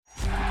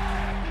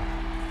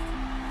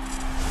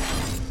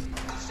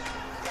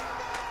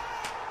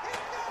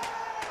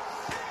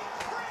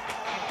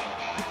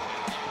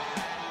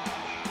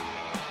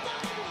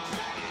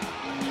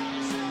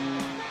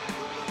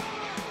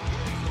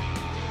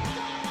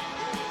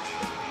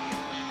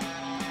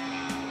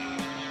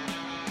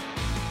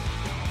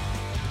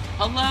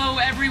Hello,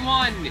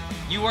 everyone.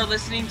 You are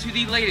listening to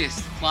the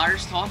latest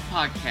Flyers Talk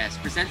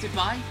podcast presented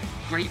by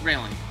Great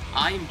Railing.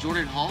 I am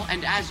Jordan Hall,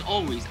 and as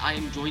always, I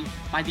am joined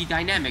by the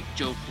dynamic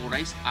Joe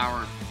Fordyce,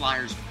 our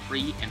Flyers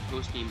pre- and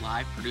post-game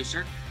live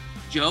producer.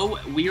 Joe,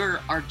 we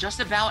are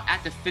just about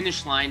at the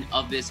finish line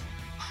of this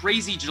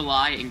crazy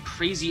July and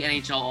crazy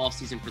NHL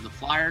offseason for the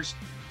Flyers.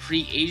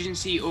 Free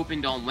agency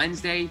opened on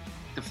Wednesday.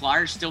 The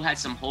Flyers still had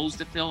some holes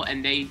to fill,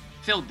 and they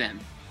filled them.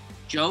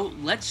 Joe,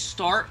 let's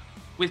start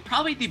with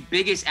probably the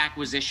biggest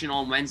acquisition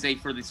on Wednesday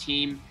for the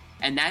team,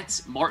 and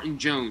that's Martin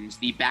Jones,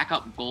 the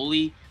backup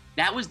goalie.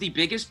 That was the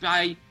biggest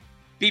because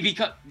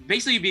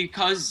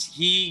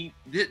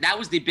that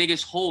was the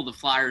biggest hole the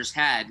Flyers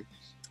had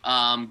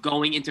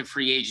going into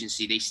free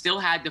agency. They still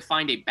had to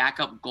find a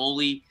backup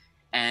goalie,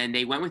 and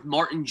they went with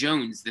Martin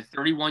Jones, the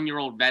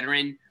 31-year-old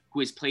veteran who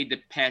has played the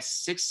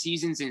past 6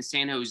 seasons in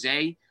San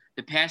Jose.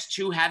 The past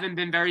 2 haven't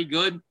been very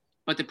good,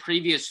 but the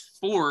previous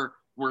 4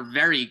 were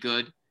very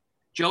good.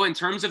 Joe, in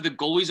terms of the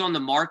goalies on the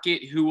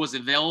market who was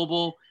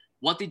available,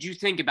 what did you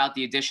think about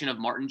the addition of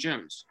Martin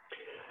Jones?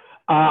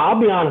 I'll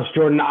be honest,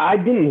 Jordan. I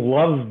didn't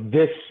love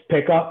this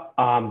pickup.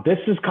 This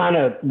was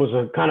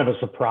a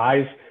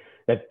surprise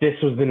that this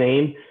was the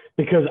name,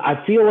 because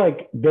I feel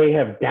like they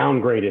have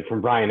downgraded from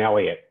Brian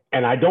Elliott,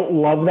 and I don't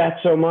love that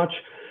so much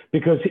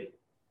because,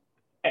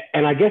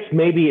 and I guess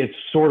maybe it's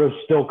sort of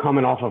still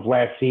coming off of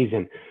last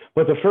season.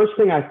 But the first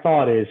thing I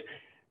thought is,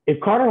 if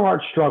Carter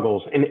Hart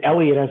struggles and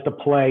Elliott has to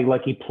play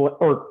like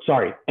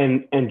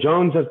and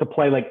Jones has to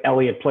play like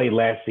Elliott played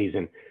last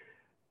season,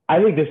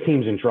 I think this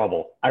team's in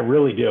trouble. I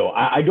really do.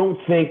 I don't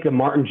think that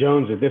Martin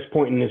Jones at this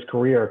point in his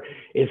career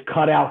is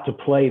cut out to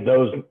play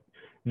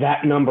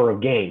that number of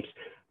games.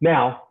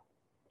 Now,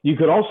 you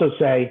could also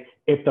say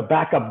if the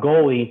backup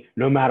goalie,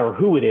 no matter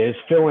who it is,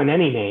 fill in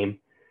any name,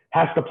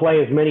 has to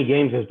play as many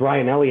games as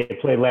Brian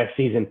Elliott played last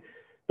season,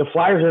 the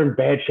Flyers are in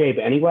bad shape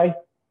anyway.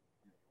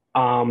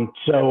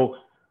 So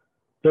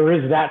there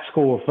is that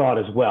school of thought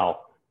as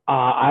well.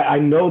 I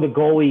know the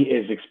goalie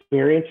is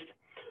experienced.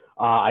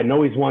 I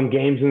know he's won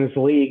games in this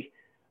league.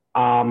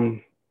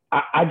 I'm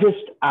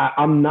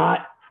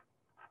not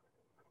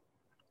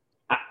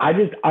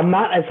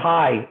as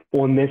high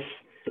on this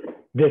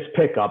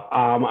pickup.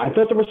 I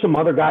thought there were some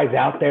other guys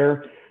out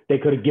there they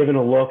could have given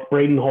a look.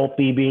 Braden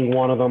Holtby being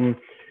one of them.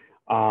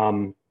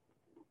 I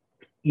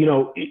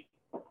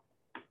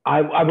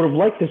would have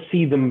liked to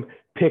see them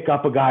pick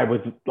up a guy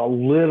with a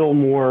little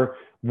more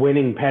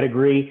winning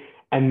pedigree,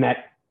 and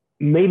that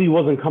maybe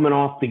wasn't coming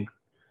off the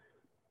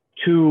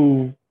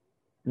 2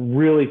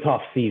 really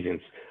tough seasons.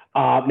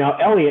 Now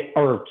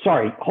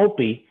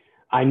Holtby,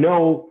 I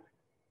know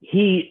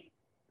he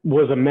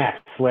was a mess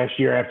last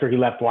year after he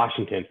left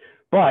Washington,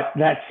 but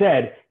that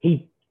said,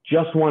 he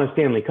just won a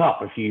Stanley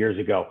Cup a few years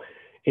ago.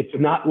 It's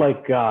not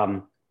like,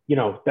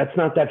 that's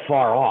not that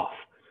far off.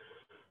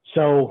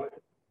 So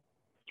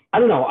I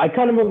don't know. I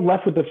kind of am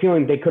left with the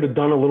feeling they could have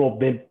done a little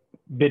bit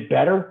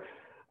better.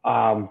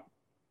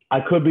 I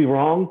could be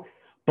wrong,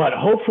 but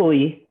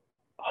hopefully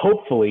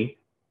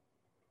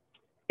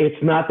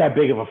it's not that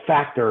big of a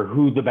factor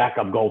who the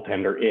backup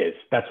goaltender is.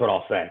 That's what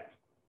I'll say.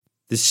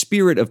 The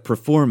spirit of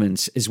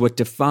performance is what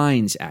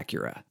defines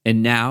Acura,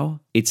 and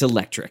now it's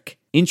electric.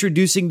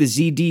 Introducing the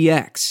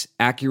ZDX,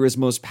 Acura's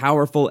most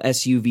powerful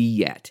SUV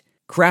yet.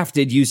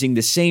 Crafted using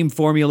the same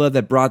formula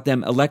that brought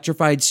them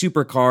electrified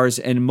supercars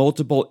and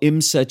multiple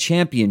IMSA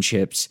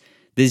championships,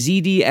 the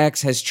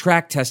ZDX has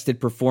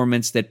track-tested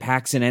performance that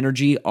packs an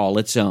energy all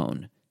its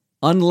own.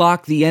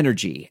 Unlock the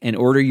energy and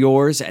order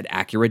yours at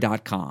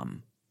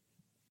Acura.com.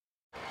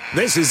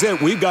 This is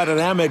it. We've got an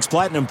Amex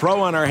Platinum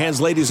Pro on our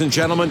hands, ladies and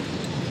gentlemen.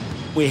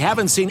 We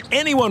haven't seen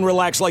anyone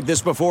relax like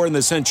this before in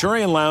the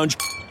Centurion Lounge.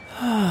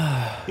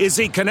 Is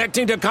he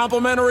connecting to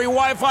complimentary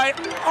Wi-Fi?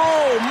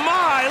 Oh,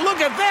 my! Look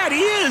at that! He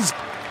is!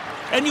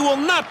 And you will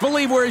not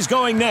believe where he's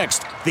going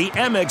next. The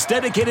Amex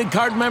dedicated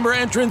card member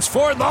entrance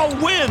for the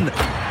win!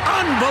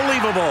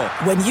 Unbelievable!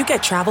 When you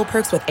get travel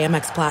perks with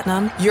Amex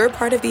Platinum, you're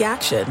part of the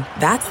action.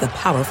 That's the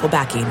powerful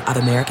backing of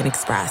American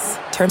Express.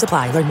 Terms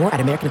apply. Learn more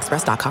at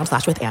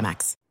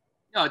americanexpress.com/withAmex.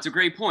 No, it's a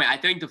great point. I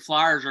think the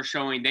Flyers are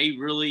showing they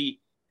really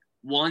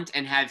want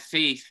and have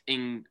faith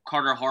in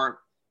Carter Hart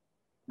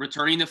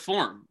returning to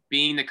form,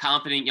 being the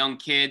confident young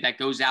kid that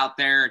goes out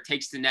there,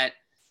 takes the net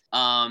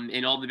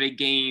in all the big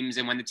games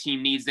and when the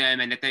team needs them,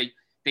 and that they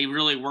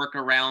really work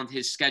around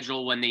his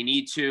schedule when they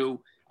need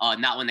to,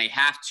 not when they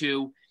have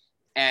to.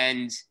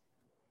 And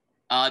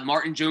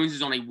Martin Jones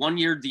is on a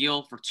 1-year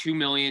deal for $2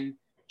 million.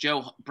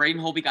 Joe, Braden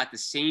Holtby got the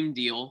same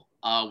deal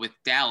with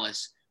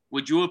Dallas.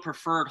 Would you have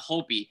preferred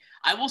Holtby?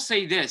 I will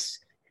say this.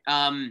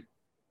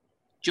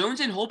 Jones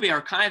and Holtby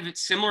are kind of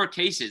similar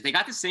cases. They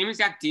got the same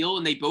exact deal,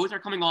 and they both are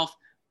coming off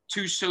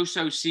 2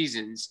 so-so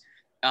seasons.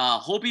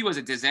 Holtby was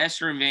a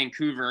disaster in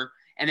Vancouver.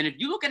 And then if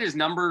you look at his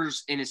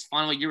numbers in his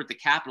final year with the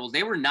Capitals,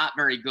 they were not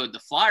very good. The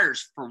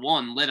Flyers, for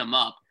one, lit him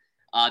up.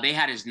 They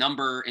had his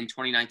number in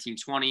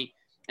 2019-20.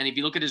 And if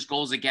you look at his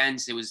goals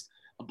against, it was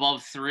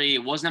above 3.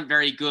 It wasn't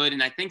very good.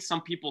 And I think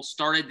some people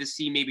started to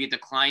see maybe a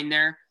decline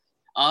there.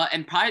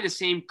 And probably the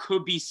same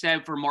could be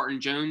said for Martin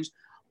Jones,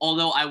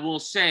 although I will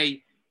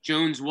say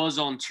Jones was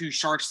on 2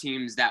 Sharks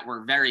teams that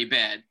were very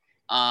bad.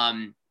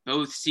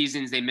 Both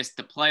seasons they missed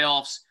the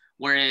playoffs,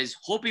 whereas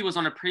Holtby was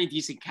on a pretty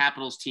decent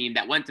Capitals team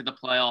that went to the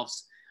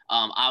playoffs.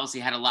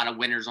 Obviously had a lot of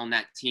winners on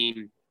that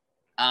team.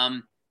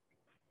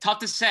 Tough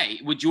to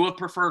say. Would you have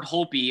preferred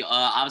Holtby?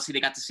 Obviously,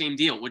 they got the same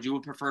deal. Would you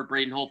have preferred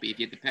Braden Holtby if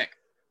you had to pick?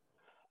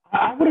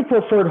 I would have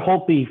preferred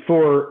Holtby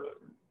for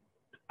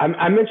 –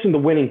 I mentioned the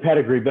winning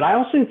pedigree, but I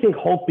also think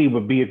Holtby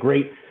would be a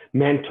great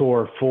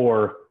mentor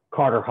for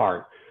Carter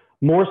Hart,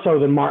 more so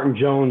than Martin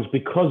Jones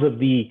because of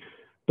the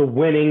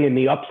winning and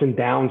the ups and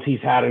downs he's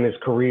had in his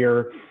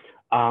career,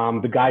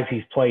 the guys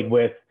he's played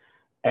with.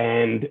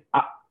 And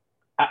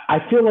I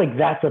feel like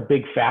that's a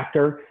big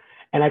factor.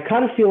 And I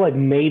kind of feel like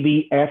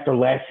maybe after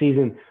last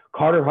season,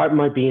 Carter Hart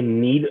might be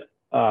in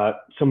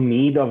some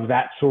need of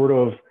that sort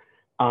of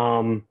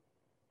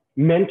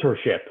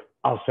mentorship,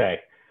 I'll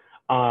say.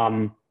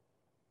 And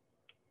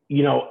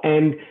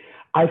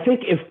I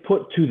think if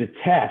put to the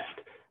test,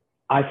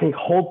 I think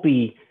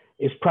Holtby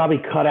is probably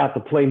cut out to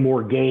play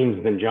more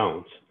games than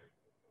Jones.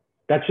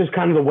 That's just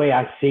kind of the way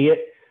I see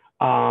it.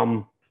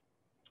 I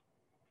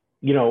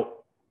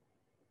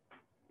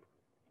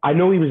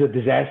know he was a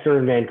disaster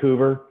in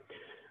Vancouver.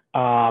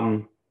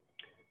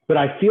 But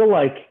I feel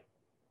like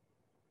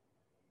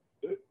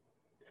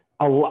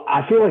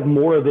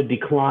more of the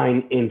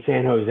decline in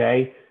San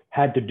Jose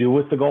had to do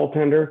with the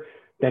goaltender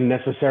than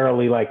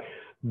necessarily like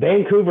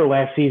Vancouver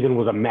last season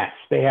was a mess.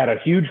 They had a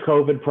huge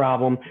COVID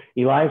problem.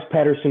 Elias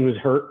Pettersson was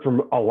hurt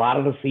for a lot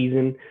of the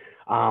season.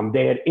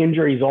 They had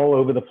injuries all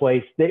over the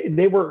place.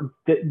 They were,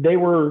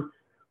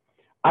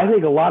 I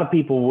think a lot of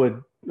people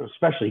would,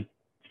 especially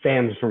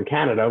fans from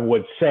Canada,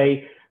 would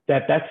say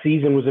that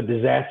season was a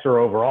disaster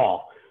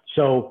overall.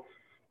 So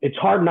it's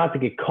hard not to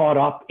get caught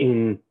up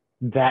in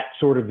that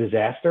sort of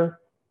disaster.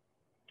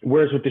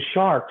 Whereas with the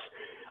Sharks,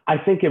 I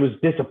think it was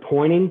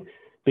disappointing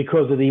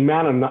because of the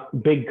amount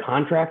of big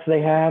contracts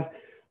they have,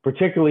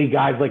 particularly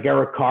guys like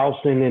Erik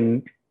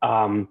Karlsson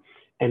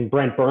and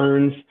Brent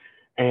Burns.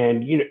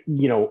 And,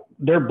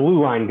 they're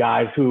blue line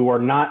guys who are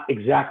not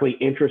exactly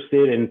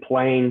interested in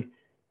playing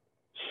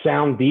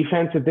sound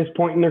defense at this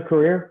point in their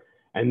career.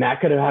 And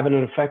that could have had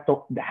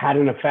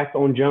an effect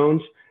on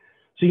Jones.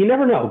 So you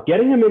never know.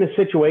 Getting him in a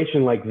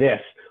situation like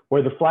this,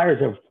 where the Flyers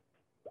have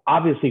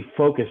obviously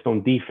focused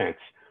on defense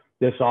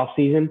this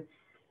offseason,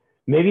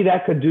 maybe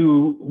that could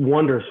do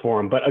wonders for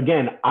him. But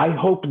again, I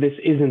hope this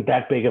isn't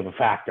that big of a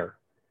factor.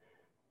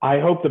 I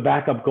hope the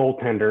backup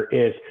goaltender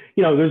is,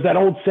 there's that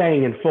old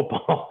saying in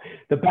football,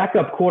 the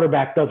backup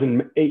quarterback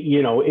isn't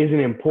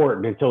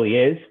important until he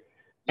is.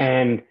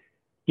 And,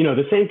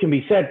 the same can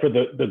be said for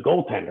the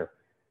goaltender.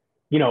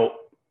 You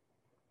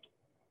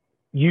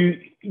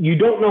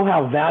don't know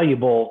how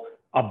valuable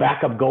a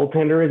backup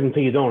goaltender is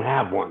until you don't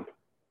have one.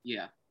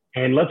 Yeah.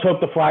 And let's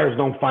hope the Flyers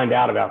don't find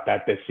out about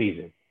that this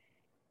season.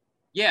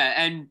 Yeah,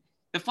 and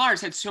the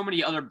Flyers had so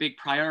many other big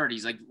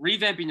priorities. Like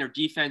revamping their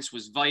defense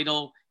was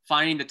vital.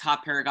 Finding the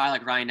top pair guy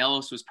like Ryan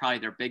Ellis was probably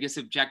their biggest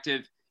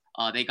objective.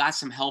 They got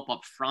some help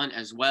up front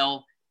as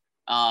well.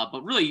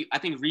 But really, I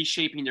think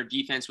reshaping their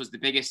defense was the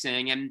biggest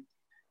thing. And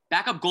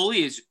backup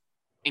goalie is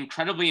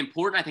incredibly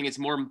important. I think it's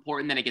more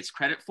important than it gets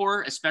credit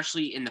for,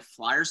 especially in the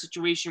Flyers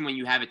situation when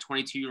you have a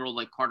 22-year-old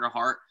like Carter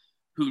Hart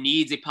who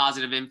needs a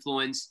positive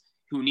influence,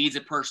 who needs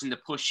a person to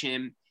push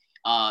him,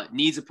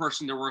 needs a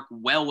person to work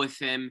well with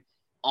him.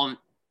 On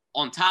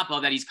top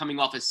of that, he's coming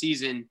off a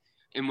season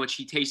in which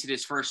he tasted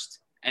his first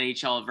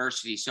NHL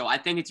adversity. So I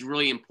think it's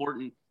really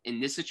important in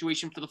this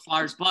situation for the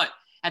Flyers. But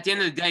at the end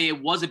of the day,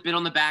 it was a bit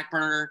on the back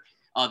burner.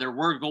 There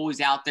were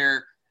goalies out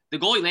there. The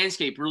goalie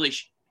landscape really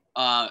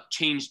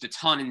changed a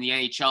ton in the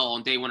NHL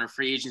on day one of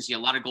free agency. A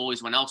lot of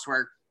goalies went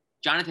elsewhere.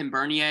 Jonathan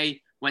Bernier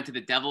went to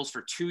the Devils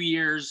for 2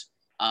 years,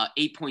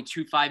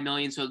 $8.25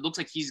 million. So it looks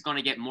like he's going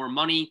to get more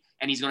money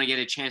and he's going to get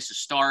a chance to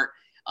start.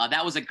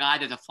 That was a guy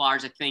that the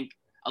Flyers, I think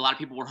a lot of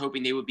people were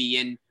hoping they would be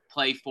in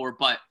play for,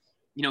 but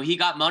he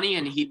got money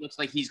and he looks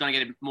like he's going to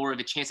get more of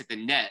a chance at the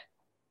net.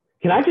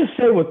 Can I just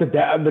say what the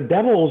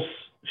Devils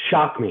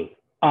shocked me.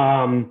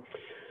 $9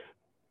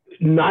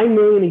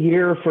 million a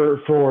year for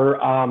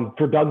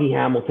Dougie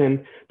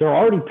Hamilton. They're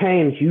already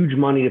paying huge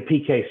money to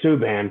PK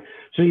Subban.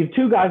 So you have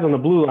two guys on the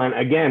blue line.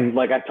 Again,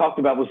 like I talked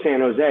about with San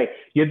Jose,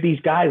 you have these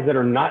guys that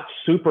are not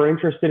super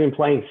interested in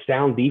playing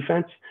sound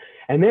defense.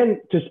 And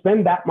then to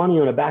spend that money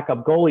on a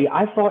backup goalie,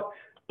 I thought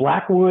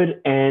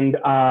Blackwood and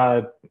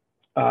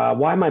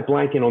why am I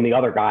blanking on the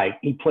other guy?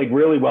 He played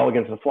really well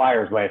against the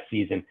Flyers last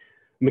season.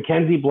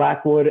 Mackenzie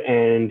Blackwood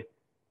and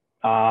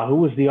who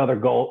was the other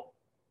goal?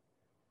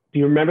 Do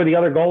you remember the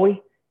other goalie?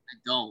 I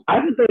don't. I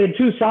think they had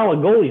two solid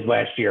goalies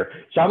last year.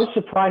 So I was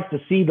surprised to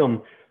see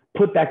them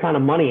put that kind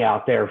of money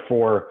out there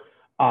for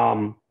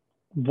unless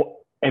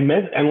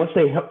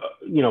they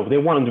they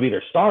want him to be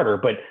their starter.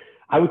 But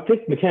I would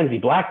think Mackenzie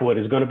Blackwood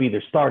is going to be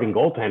their starting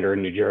goaltender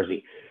in New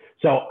Jersey.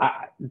 So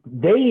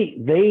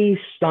they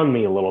stunned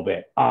me a little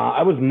bit.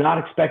 I was not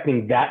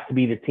expecting that to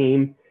be the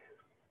team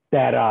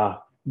that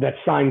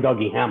signed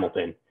Dougie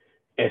Hamilton.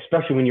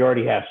 especially when you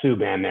already have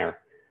Subban there.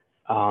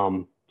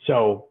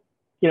 So,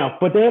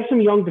 but they have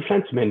some young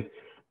defensemen,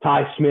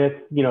 Ty Smith,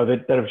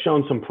 that have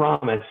shown some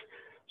promise.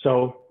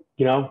 So,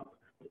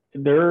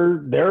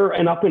 they're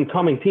an up and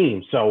coming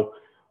team. So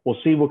we'll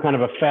see what kind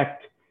of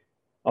effect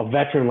a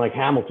veteran like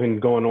Hamilton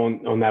going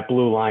on that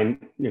blue line,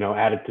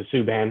 added to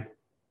Subban.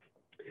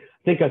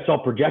 I think I saw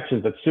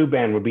projections that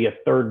Subban would be a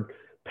third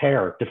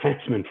pair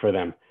defenseman for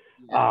them,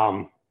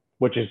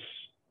 which is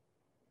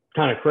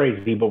kind of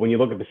crazy. But when you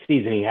look at the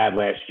season he had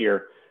last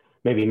year,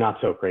 maybe not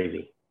so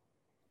crazy.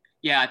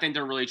 Yeah, I think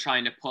they're really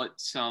trying to put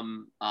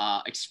some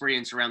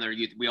experience around their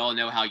youth. We all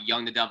know how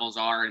young the Devils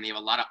are, and they have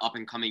a lot of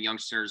up-and-coming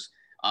youngsters.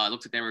 It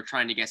looks like they were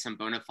trying to get some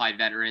bona fide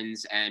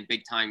veterans and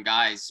big-time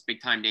guys,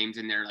 big-time names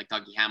in there like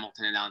Dougie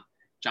Hamilton and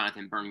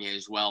Jonathan Bernier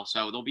as well.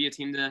 So they'll be a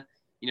team to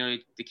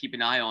keep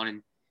an eye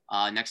on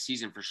next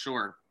season for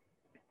sure.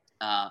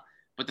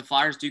 But the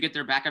Flyers do get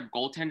their backup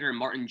goaltender,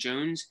 Martin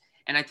Jones,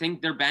 and I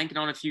think they're banking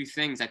on a few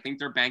things. I think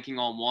they're banking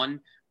on one,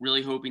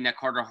 really hoping that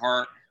Carter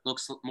Hart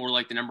looks more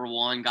like the number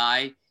one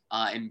guy,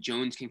 and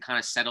Jones can kind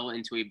of settle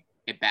into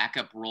a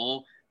backup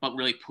role, but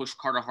really push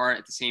Carter Hart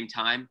at the same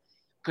time.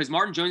 Because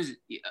Martin Jones,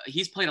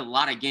 he's played a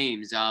lot of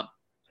games.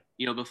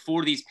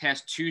 Before these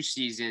past 2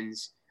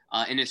 seasons,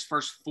 in his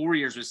first 4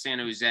 years with San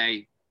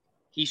Jose,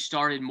 he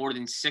started more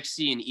than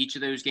 60 in each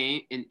of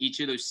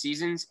those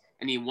seasons,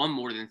 and he won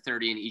more than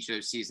 30 in each of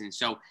those seasons.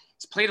 So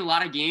he's played a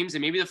lot of games,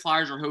 and maybe the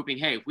Flyers are hoping,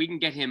 hey, if we can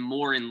get him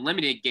more in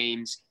limited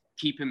games,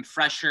 keep him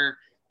fresher,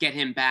 get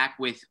him back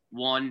with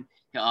one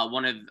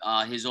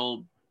of his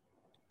old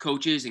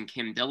coaches and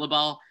Kim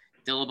Dillaball.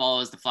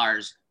 Dillaball is the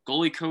Flyers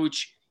goalie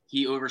coach.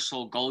 He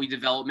oversaw goalie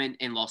development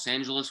in Los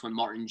Angeles when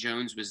Martin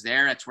Jones was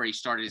there. That's where he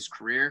started his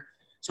career.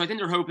 So I think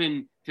they're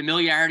hoping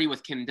familiarity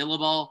with Kim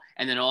Dillaball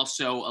and then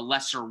also a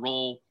lesser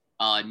role,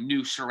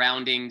 new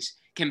surroundings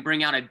can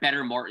bring out a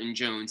better Martin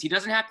Jones. He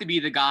doesn't have to be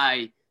the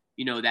guy,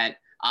 that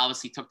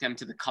obviously took them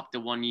to the Cup the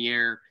 1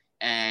 year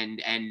and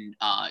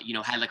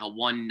had like a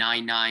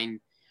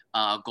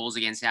 1.99 goals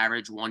against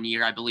average 1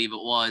 year, I believe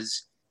it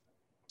was.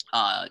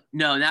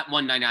 No, not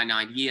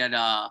 1.999. He had,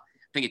 I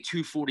think, a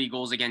 240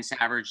 goals against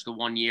average the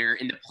 1 year.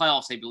 In the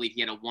playoffs, I believe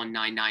he had a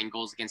 1.99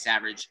 goals against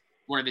average,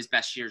 one of his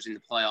best years in the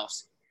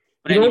playoffs.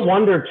 But don't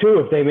wonder, too,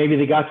 if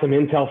they got some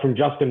intel from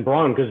Justin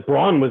Braun, because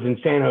Braun was in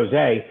San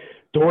Jose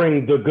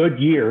during the good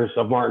years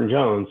of Martin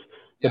Jones,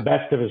 the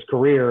best of his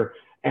career,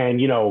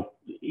 and,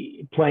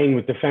 playing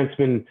with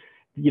defensemen,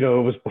 it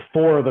was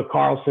before the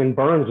Carlson.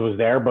 Burns was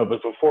there, but it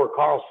was before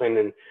Carlson,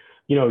 and,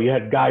 you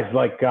had guys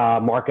like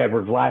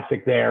Marc-Edouard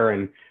Vlasic there,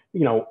 and,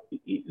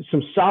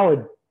 some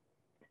solid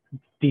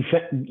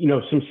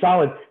some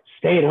solid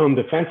stay-at-home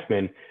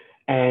defensemen.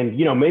 And,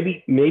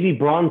 maybe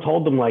Braun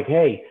told them, like,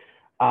 hey,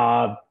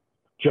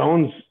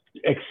 Jones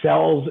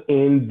excels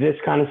in this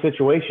kind of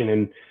situation.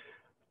 And,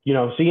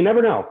 so you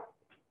never know.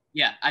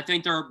 Yeah, I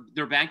think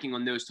they're banking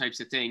on those types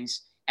of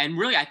things. And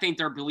really, I think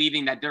they're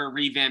believing that their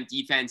revamped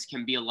defense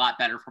can be a lot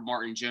better for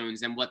Martin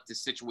Jones than what the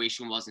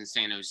situation was in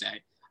San Jose.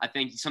 I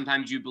think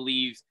sometimes you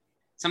believe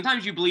a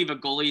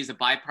goalie is a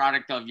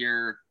byproduct of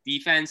your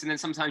defense, and then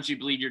sometimes you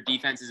believe your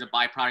defense is a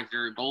byproduct of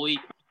your goalie.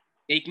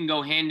 They can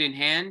go hand in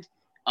hand.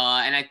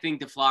 And I think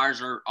the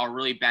Flyers are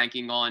really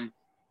banking on,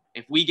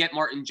 if we get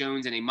Martin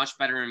Jones in a much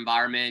better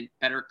environment,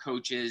 better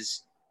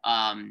coaches,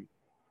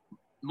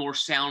 more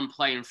sound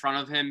play in front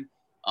of him,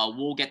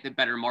 we'll get the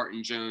better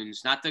Martin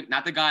Jones. Not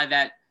the guy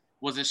that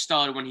was a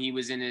stud when he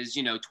was in his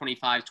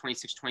 25,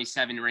 26,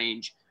 27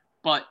 range,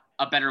 but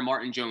a better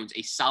Martin Jones,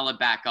 a solid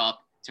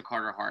backup to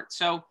Carter Hart.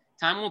 So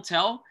time will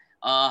tell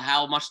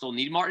how much they'll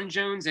need Martin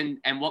Jones and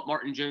what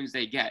Martin Jones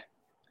they get.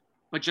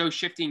 But Joe,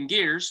 shifting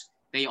gears,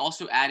 they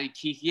also added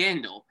Keith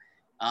Yandle,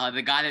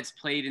 the guy that's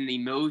played in the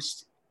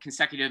most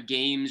consecutive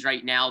games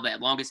right now, that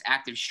longest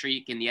active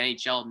streak in the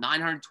NHL,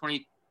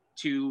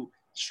 922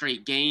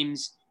 straight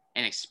games,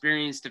 an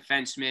experienced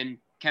defenseman.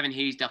 Kevin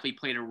Hayes definitely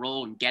played a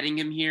role in getting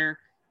him here.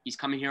 He's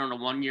coming here on a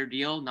 1-year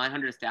deal,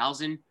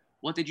 $900,000.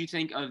 What did you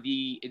think of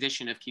the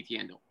addition of Keith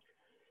Yandle?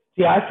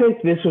 Yeah, I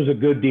think this was a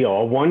good deal.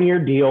 A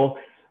 1-year deal,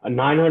 a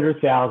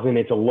 $900,000.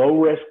 It's a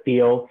low-risk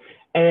deal.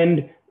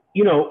 And,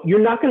 you're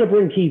not going to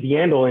bring Keith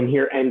Yandle in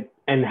here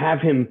and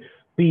have him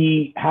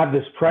have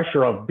this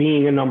pressure of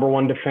being a number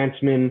one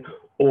defenseman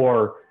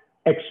or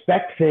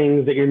expect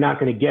things that you're not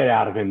going to get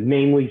out of him,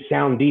 namely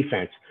sound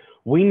defense.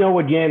 We know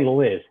what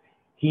Yandle is.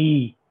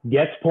 He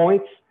gets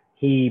points,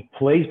 he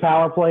plays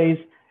power plays,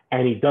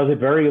 and he does it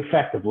very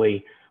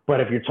effectively. But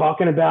if you're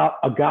talking about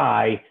a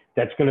guy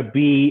that's going to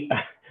be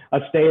a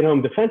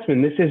stay-at-home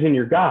defenseman, this isn't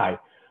your guy.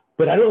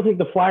 But I don't think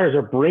the Flyers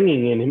are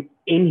bringing him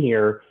in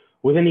here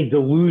with any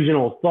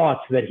delusional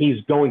thoughts that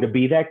he's going to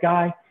be that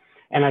guy.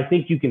 And I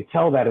think you can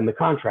tell that in the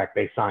contract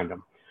they signed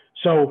him.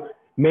 So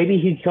maybe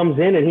he comes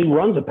in and he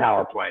runs a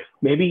power play.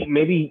 Maybe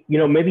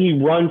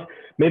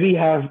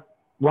have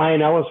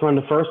Ryan Ellis run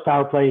the first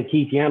power play and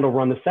Keith Yandle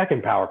run the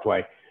second power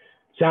play.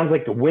 Sounds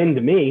like the win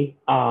to me.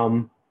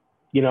 So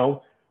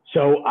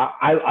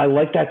I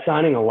like that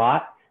signing a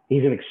lot.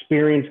 He's an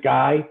experienced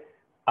guy.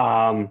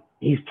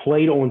 He's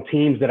played on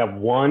teams that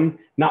have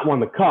not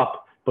won the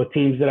Cup, but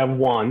teams that have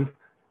won.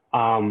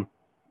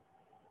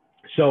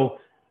 So,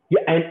 yeah,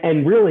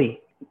 and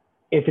really,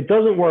 if it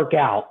doesn't work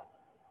out,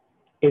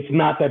 it's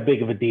not that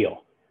big of a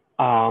deal.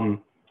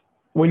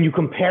 When you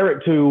compare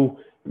it to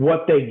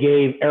what they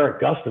gave Eric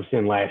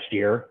Gustafson last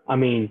year, I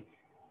mean,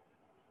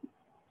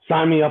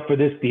 sign me up for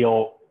this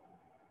deal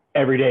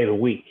every day of the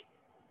week.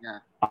 Yeah.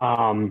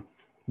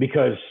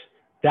 Because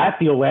that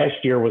deal last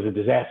year was a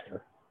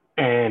disaster.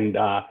 And,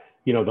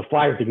 the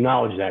Flyers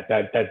acknowledged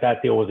that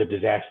deal was a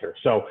disaster.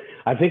 So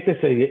I think this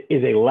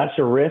is a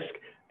lesser risk,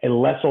 a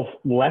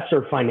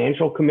lesser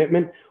financial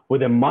commitment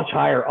with a much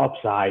higher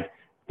upside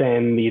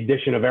than the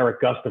addition of Eric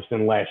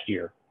Gustafson last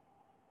year.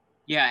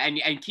 Yeah,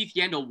 and Keith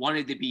Yandle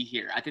wanted to be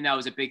here. I think that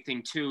was a big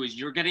thing too, is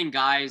you're getting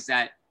guys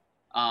that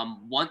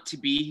want to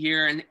be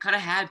here and kind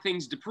of have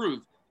things to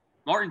prove.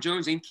 Martin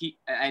Jones and Keith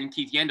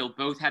Yandle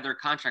both had their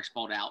contracts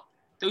balled out.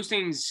 Those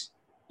things,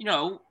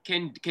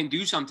 can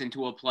do something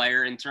to a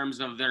player in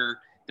terms of their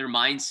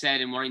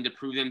mindset and wanting to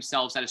prove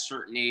themselves at a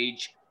certain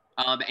age.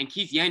 And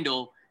Keith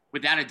Yandle,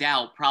 without a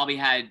doubt, probably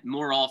had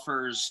more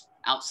offers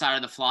outside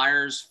of the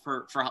Flyers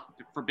for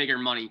bigger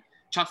money.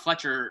 Chuck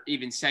Fletcher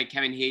even said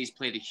Kevin Hayes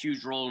played a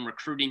huge role in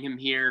recruiting him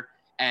here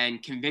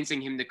and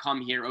convincing him to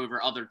come here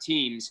over other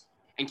teams.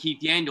 And Keith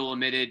Yandle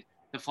admitted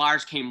the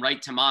Flyers came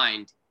right to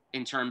mind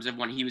in terms of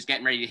when he was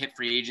getting ready to hit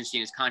free agency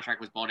and his contract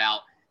was bought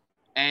out.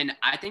 And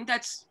I think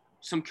that's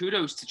some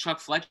kudos to Chuck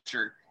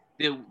Fletcher.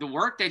 The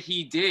work that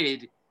he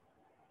did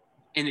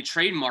in the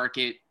trade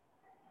market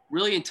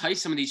really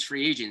enticed some of these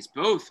free agents.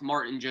 Both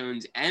Martin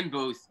Jones and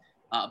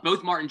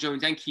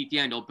Keith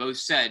Yandle both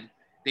said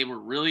they were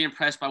really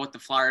impressed by what the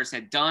Flyers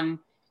had done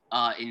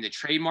in the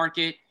trade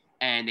market,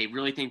 and they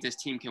really think this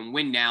team can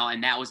win now,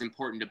 and that was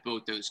important to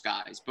both those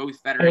guys,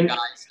 both veteran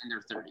guys in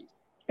their 30s.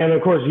 And,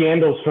 of course,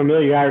 Yandle's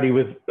familiarity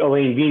with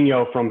Alain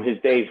Vigneault from his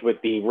days with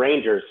the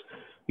Rangers,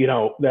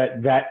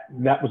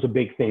 that was a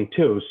big thing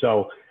too.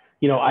 So,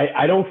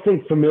 I don't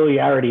think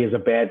familiarity is a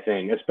bad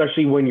thing,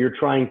 especially when you're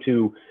trying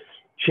to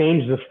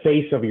change the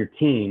face of your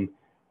team.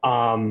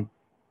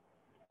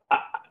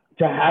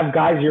 To have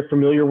guys you're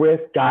familiar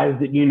with, guys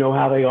that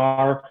how they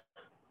are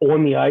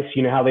on the ice,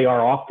 how they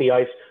are off the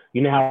ice,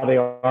 how they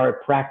are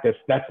at practice,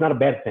 that's not a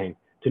bad thing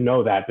to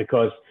know that,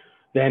 because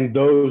then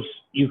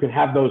you can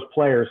have those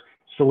players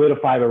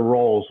solidify their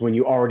roles when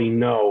you already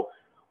know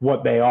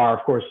what they are.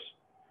 Of course,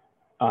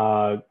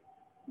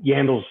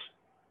 Yandle's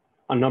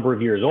a number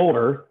of years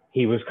older.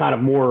 He was kind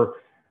of more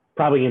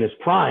probably in his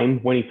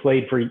prime when he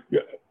played for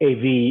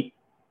AV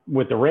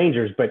with the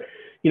Rangers, but,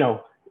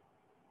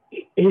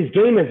 his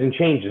game hasn't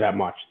changed that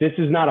much. This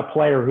is not a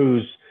player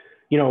who's,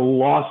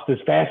 lost his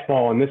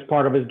fastball in this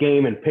part of his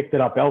game and picked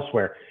it up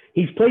elsewhere.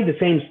 He's played the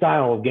same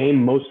style of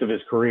game most of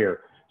his career.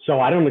 So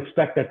I don't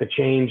expect that to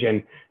change.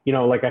 And,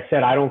 like I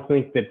said, I don't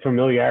think that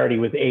familiarity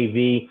with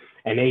AV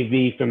and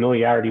AV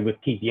familiarity with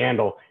Keith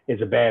Yandle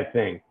is a bad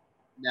thing.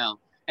 No.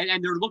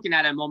 And they're looking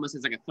at him almost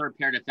as like a third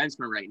pair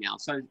defenseman right now.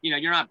 So,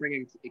 you're not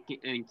bringing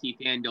in Keith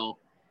Yandle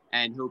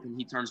and hoping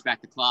he turns back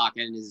the clock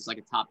and is like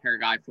a top pair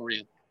guy for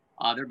you.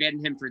 They're getting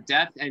him for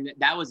depth, and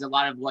that was a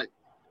lot of what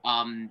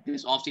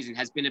this offseason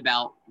has been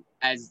about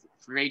as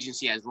free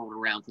agency has rolled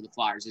around for the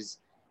Flyers, is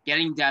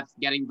getting depth,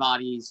 getting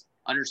bodies,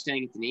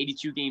 understanding it's an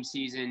 82-game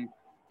season,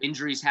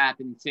 injuries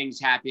happen, things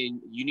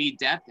happen, you need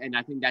depth, and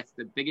I think that's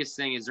the biggest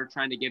thing, is they're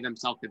trying to give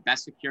themselves the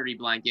best security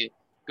blanket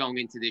going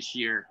into this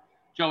year.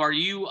 Joe, are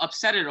you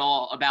upset at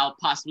all about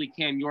possibly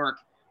Cam York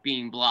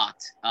being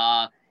blocked?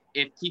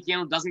 If Keith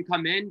Yandle doesn't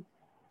come in,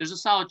 there's a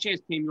solid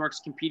chance Cam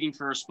York's competing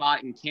for a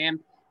spot in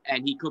camp,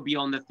 and he could be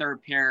on the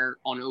third pair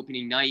on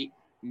opening night.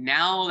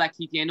 Now that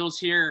Keith Yandle's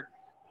here,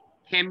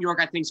 Cam York,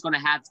 I think, is going to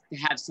have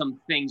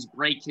some things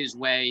break his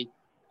way.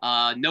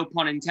 No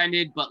pun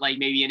intended, but like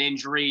maybe an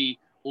injury,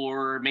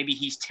 or maybe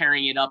he's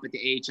tearing it up at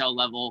the AHL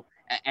level,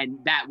 and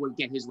that would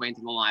get his way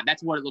into the line.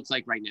 That's what it looks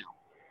like right now.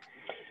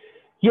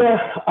 Yeah,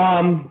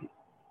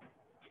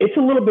 it's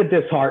a little bit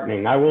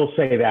disheartening, I will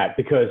say that,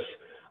 because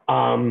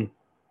I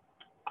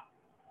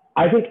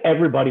think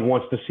everybody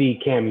wants to see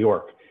Cam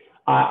York.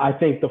 I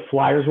think the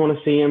Flyers want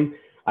to see him.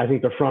 I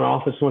think the front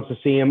office wants to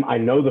see him. I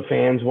know the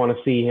fans want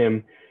to see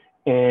him.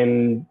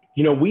 And,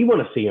 we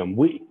want to see him.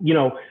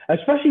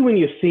 Especially when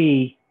you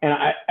see, and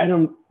I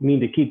don't mean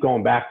to keep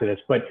going back to this,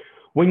 but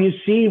when you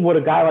see what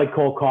a guy like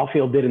Cole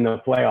Caulfield did in the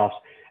playoffs,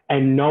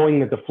 and knowing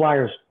that the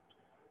Flyers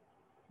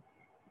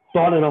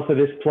thought enough of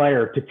this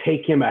player to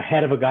take him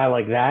ahead of a guy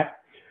like that,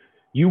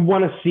 you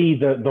want to see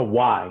the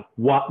why.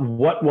 What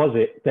was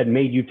it that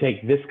made you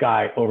take this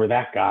guy over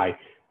that guy?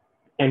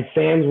 And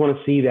fans want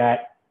to see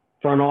that.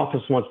 Front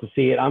office wants to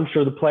see it. I'm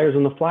sure the players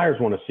and the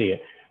Flyers want to see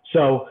it.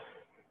 So,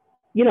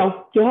 we'll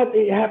have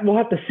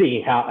to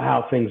see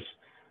how things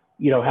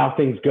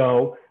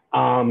go.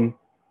 I'm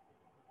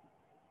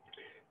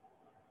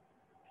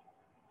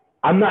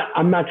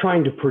not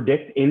trying to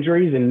predict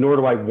injuries, and nor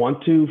do I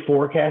want to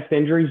forecast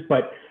injuries,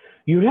 but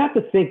you'd have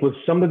to think with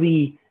some of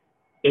the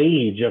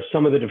age of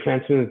some of the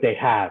defensemen that they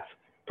have,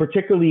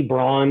 particularly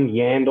Braun,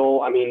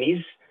 Yandle. I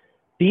mean,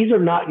 these are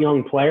not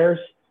young players.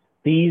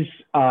 These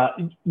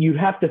you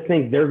have to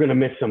think they're going to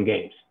miss some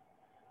games.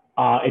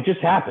 It just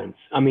happens.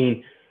 I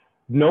mean,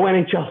 no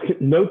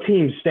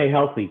teams stay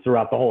healthy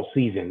throughout the whole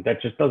season.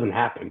 That just doesn't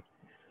happen.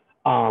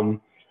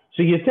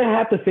 So you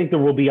have to think there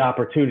will be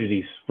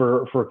opportunities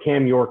for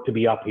Cam York to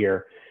be up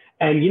here.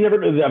 And you never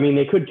know. I mean,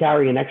 they could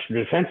carry an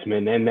extra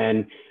defenseman. And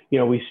then,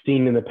 we've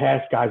seen in the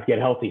past guys get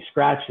healthy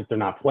scratched if they're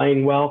not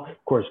playing well.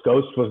 Of course,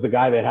 Ghost was the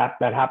guy that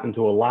happened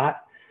to a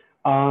lot.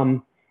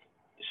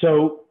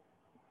 So,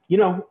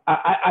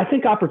 I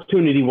think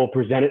opportunity will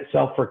present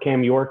itself for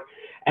Cam York.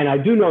 And I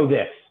do know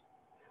this.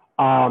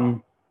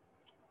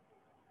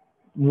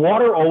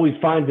 Water always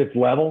finds its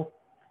level.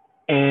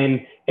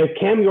 And if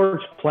Cam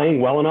York's playing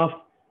well enough,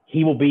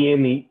 he will be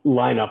in the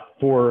lineup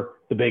for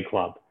the big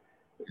club.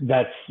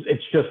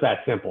 It's just that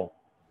simple.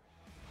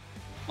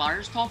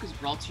 Flyers Talk is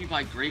brought to you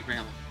by Great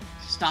Railing.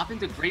 Stop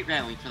into Great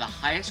Railing for the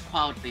highest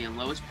quality and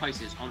lowest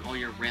prices on all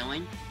your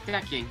railing,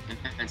 decking, and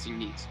fencing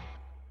needs.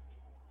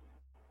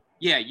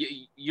 Yeah,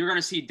 you're going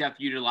to see depth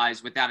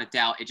utilized without a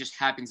doubt. It just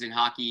happens in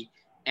hockey.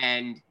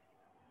 And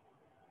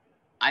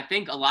I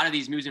think a lot of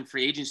these moves in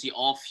free agency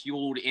all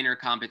fueled inner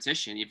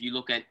competition. If you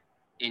look at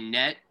in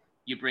net,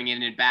 you bring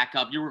in a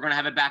backup. You were going to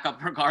have a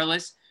backup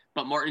regardless,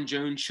 but Martin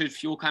Jones should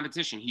fuel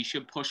competition. He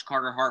should push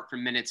Carter Hart for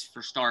minutes,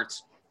 for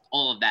starts,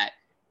 all of that.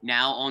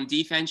 Now on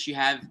defense, you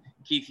have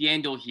Keith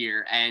Yandle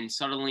here, and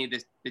suddenly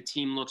the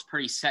team looks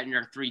pretty set in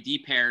their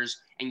 3D pairs,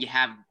 and you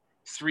have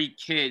three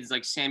kids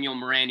like Samuel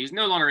Moran, who's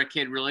no longer a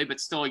kid really, but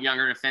still a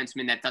younger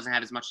defenseman that doesn't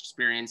have as much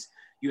experience.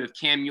 You have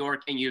Cam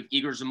York and you have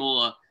Igor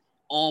Zamula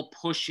all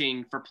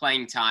pushing for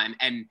playing time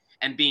and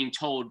being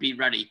told, be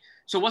ready.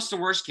 So what's the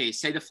worst case?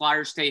 Say the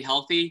Flyers stay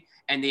healthy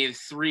and they have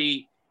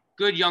three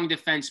good young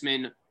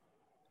defensemen,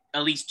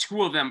 at least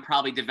two of them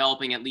probably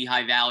developing at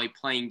Lehigh Valley,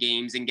 playing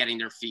games and getting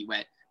their feet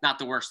wet. Not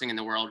the worst thing in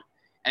the world.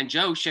 And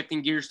Joe,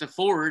 shifting gears to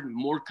forward,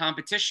 more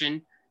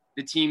competition.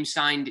 The team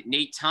signed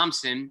Nate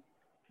Thompson,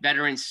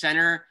 veteran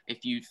center. If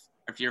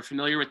you're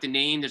familiar with the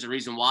name, there's a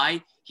reason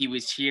why. He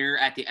was here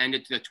at the end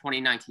of the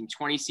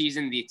 2019-20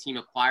 season. The team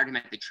acquired him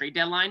at the trade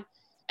deadline.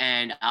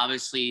 And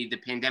obviously the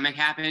pandemic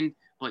happened,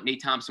 but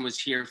Nate Thompson was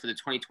here for the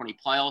 2020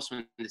 playoffs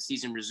when the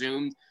season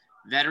resumed.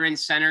 Veteran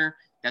center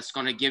that's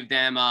going to give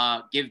them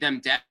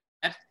depth,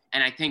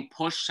 and I think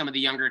push some of the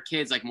younger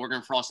kids like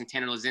Morgan Frost and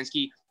Tanner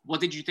Lazinski. What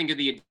did you think of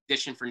the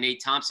addition for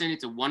Nate Thompson?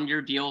 It's a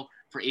 1-year deal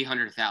for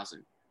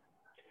 $800,000.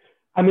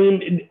 I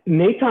mean,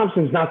 Nate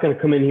Thompson's not going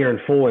to come in here and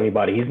fool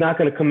anybody. He's not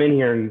going to come in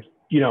here and,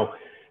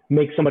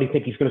 make somebody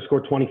think he's going to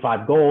score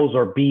 25 goals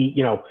or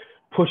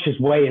push his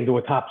way into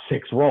a top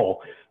 6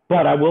 role.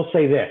 But I will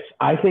say this.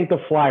 I think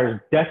the Flyers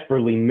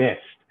desperately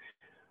missed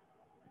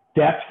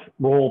depth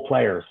role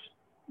players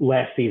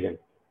last season.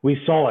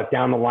 We saw it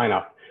down the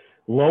lineup.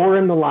 Lower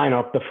in the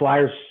lineup, the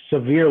Flyers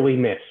severely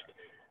missed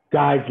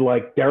guys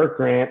like Derek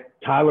Grant,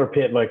 Tyler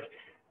Pitlick,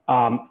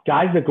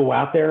 guys that go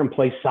out there and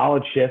play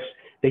solid shifts.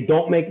 They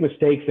don't make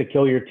mistakes that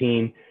kill your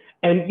team.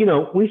 And,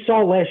 we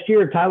saw last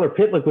year Tyler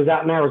Pitlick was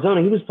out in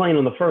Arizona. He was playing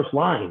on the first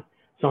line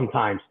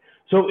sometimes.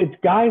 So it's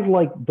guys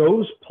like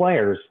those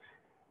players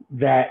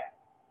that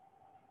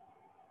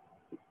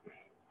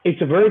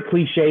it's a very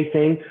cliche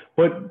thing,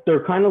 but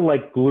they're kind of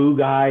like glue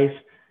guys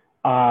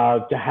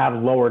to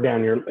have lower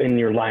down in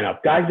your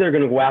lineup. Guys that are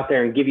going to go out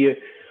there and they're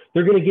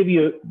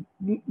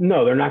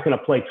not going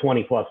to play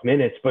 20 plus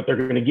minutes, but they're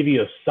going to give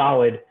you a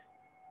solid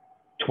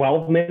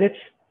 12 minutes,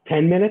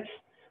 10 minutes,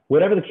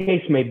 whatever the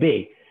case may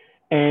be.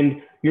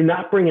 And you're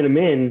not bringing them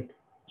in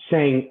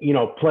saying,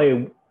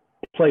 play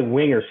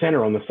wing or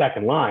center on the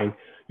second line.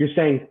 You're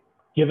saying,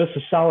 give us a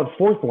solid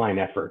fourth line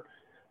effort.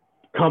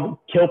 Come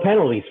kill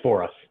penalties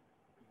for us,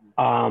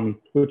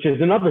 which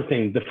is another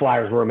thing the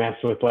Flyers were a mess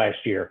with last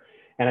year.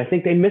 And I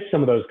think they missed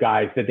some of those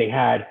guys that they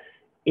had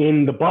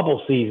in the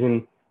bubble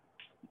season.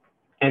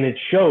 And it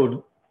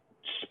showed,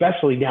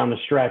 especially down the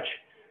stretch.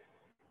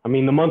 I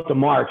mean, the month of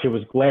March, it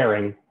was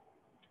glaring.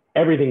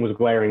 Everything was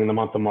glaring in the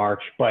month of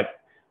March. But,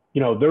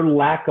 their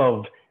lack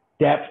of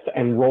depth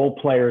and role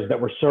players that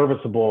were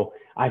serviceable,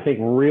 I think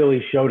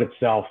really showed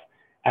itself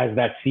as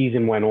that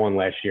season went on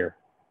last year.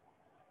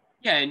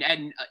 Yeah,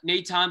 and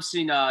Nate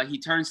Thompson, he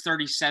turns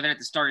 37 at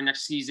the start of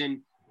next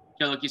season.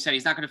 Like you said,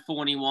 he's not going to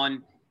fool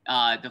anyone.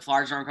 The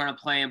Flyers aren't going to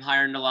play him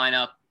higher in the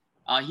lineup.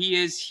 He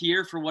is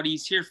here for what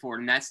he's here for,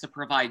 and that's to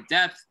provide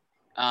depth.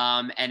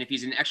 And if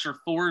he's an extra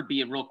forward,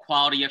 be a real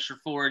quality extra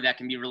forward that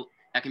can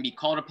be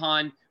called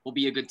upon, will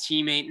be a good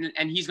teammate,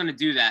 and he's going to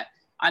do that.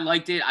 I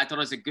liked it. I thought it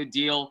was a good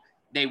deal.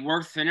 They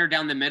were thinner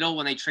down the middle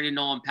when they traded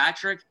Nolan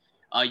Patrick.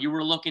 You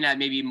were looking at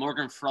maybe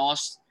Morgan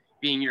Frost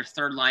being your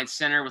third line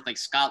center with like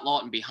Scott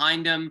Lawton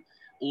behind him,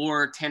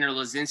 or Tanner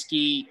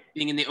Lazinski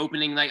being in the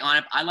opening night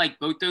lineup. I like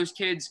both those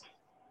kids,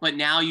 but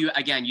now you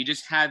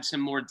just have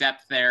some more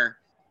depth there.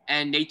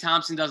 And Nate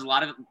Thompson does a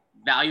lot of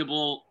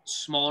valuable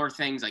smaller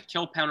things like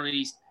kill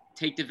penalties,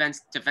 take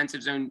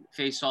defensive zone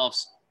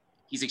faceoffs.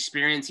 He's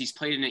experienced. He's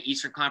played in an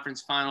Eastern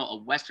Conference final, a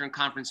Western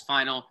Conference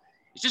final.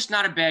 It's just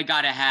not a bad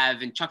guy to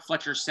have. And Chuck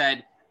Fletcher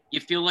said, you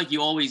feel like you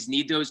always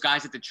need those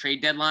guys at the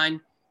trade deadline.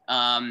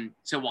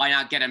 So why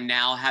not get him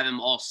now, have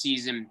him all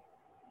season?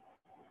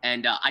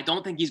 And I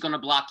don't think he's going to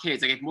block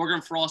kids. Like if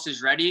Morgan Frost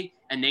is ready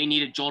and they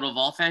need a jolt of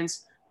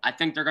offense, I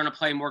think they're going to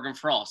play Morgan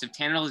Frost. If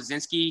Tanner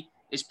Laczynski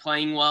is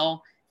playing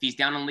well, if he's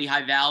down in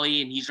Lehigh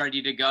Valley and he's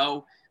ready to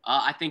go,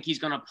 I think he's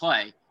going to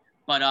play.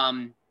 But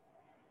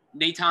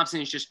Nate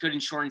Thompson is just good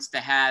insurance to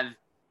have.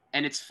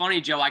 And it's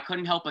funny, Joe, I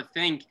couldn't help but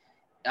think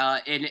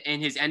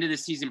in his end of the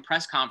season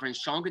press conference,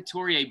 Sean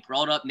Couturier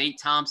brought up Nate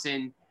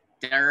Thompson,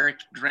 Derek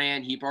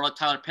Grant. He brought up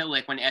Tyler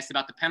Pitlick when asked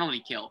about the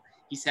penalty kill.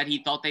 He said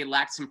he thought they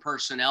lacked some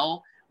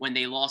personnel when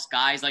they lost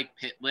guys like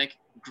Pitlick,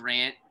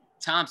 Grant,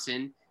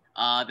 Thompson.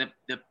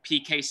 The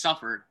PK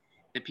suffered.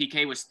 The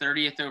PK was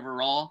 30th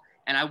overall.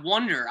 And I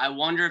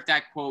wonder if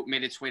that quote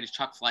made its way to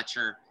Chuck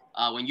Fletcher.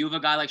 When you have a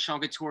guy like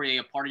Sean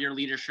Couturier, a part of your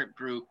leadership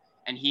group,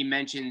 and he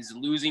mentions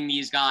losing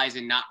these guys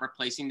and not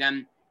replacing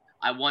them,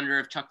 I wonder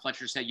if Chuck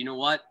Fletcher said, you know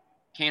what,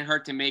 can't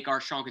hurt to make our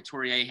Sean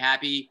Couturier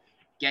happy,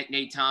 get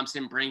Nate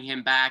Thompson, bring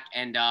him back,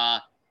 and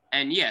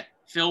yeah,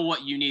 fill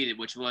what you needed,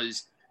 which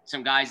was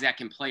some guys that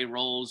can play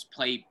roles,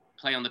 play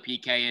on the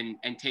PK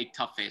and take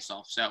tough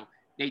face-offs. So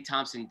Nate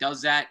Thompson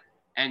does that.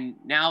 And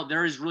now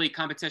there is really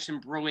competition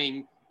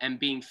brewing and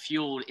being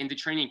fueled into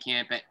training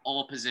camp at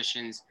all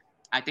positions.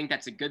 I think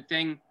that's a good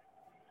thing.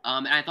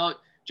 And I thought,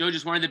 Joe,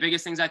 just one of the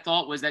biggest things I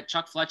thought was that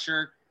Chuck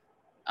Fletcher,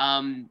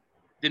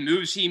 the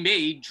moves he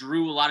made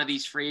drew a lot of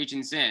these free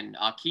agents in.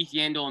 Keith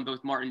Yandle and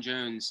both Martin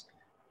Jones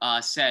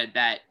said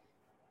that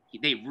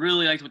they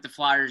really liked what the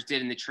Flyers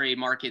did in the trade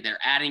market. They're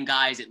adding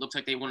guys. It looks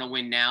like they want to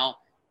win now.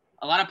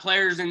 A lot of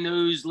players in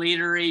those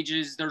later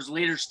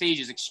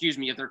stages,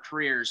 of their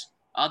careers,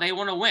 they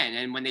want to win.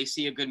 And when they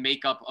see a good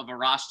makeup of a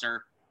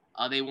roster,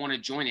 they want to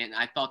join it. And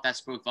I thought that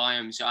spoke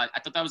volumes. So I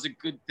thought that was a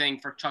good thing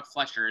for Chuck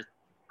Fletcher.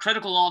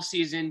 Critical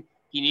offseason,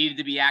 he needed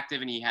to be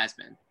active, and he has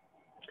been.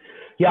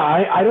 Yeah,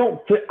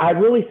 I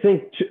really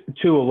think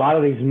to a lot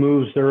of these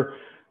moves, there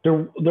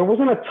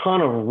wasn't a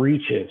ton of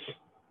reaches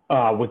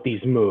with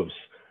these moves.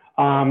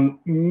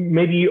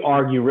 Maybe you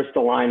argue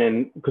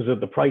Ristolainen because of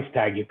the price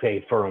tag you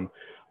paid for him,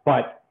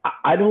 but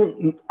I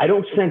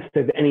don't sense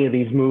that any of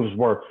these moves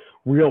were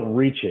real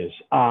reaches.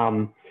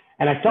 And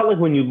I felt like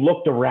when you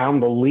looked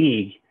around the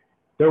league,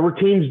 there were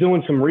teams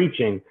doing some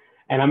reaching.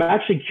 And I'm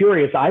actually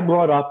curious. I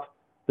brought up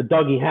the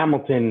Dougie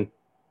Hamilton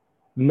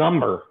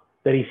number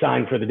that he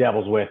signed for the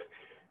Devils with.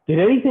 Did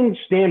anything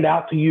stand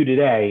out to you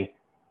today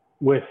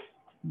with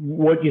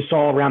what you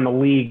saw around the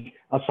league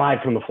aside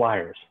from the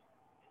Flyers?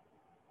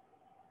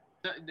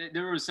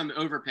 There was some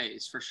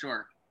overpays for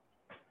sure.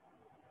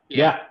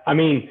 Yeah. I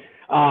mean,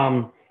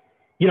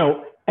 you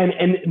know,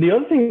 and the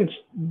other thing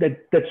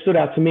that stood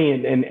out to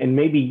me, and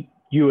maybe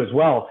you as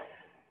well,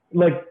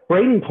 like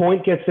Braden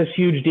Point gets this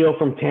huge deal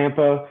from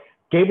Tampa.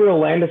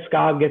 Gabriel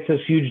Landeskog gets this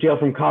huge deal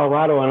from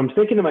Colorado. And I'm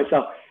thinking to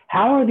myself,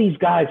 how are these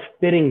guys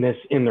fitting this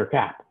in their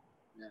cap?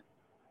 Yeah.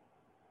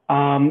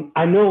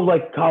 I know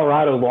like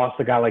Colorado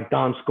lost a guy like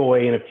Don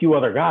Skoy and a few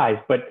other guys,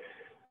 but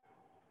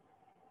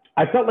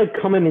I felt like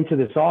coming into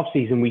this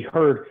offseason, we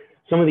heard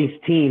some of these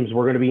teams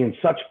were going to be in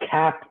such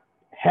cap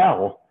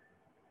hell.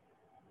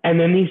 And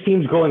then these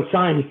teams go and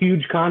sign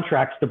huge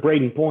contracts to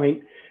Braden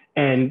Point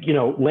and, you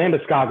know,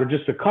 Landeskog are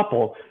just a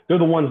couple. They're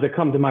the ones that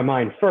come to my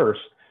mind first.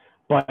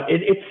 But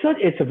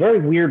it's a very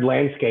weird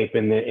landscape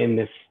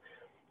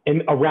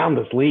around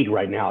this league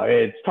right now.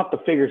 It's tough to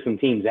figure some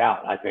teams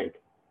out, I think.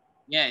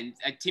 Yeah, and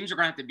teams are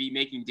going to have to be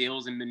making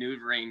deals and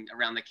maneuvering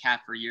around the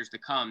cap for years to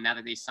come. Now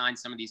that they signed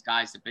some of these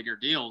guys to bigger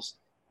deals,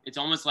 it's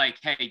almost like,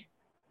 hey,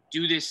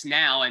 do this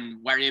now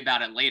and worry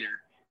about it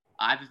later.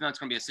 I think that's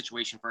going to be a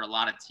situation for a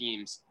lot of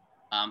teams,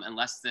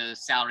 unless the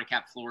salary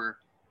cap floor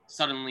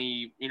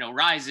suddenly, you know,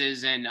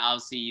 rises and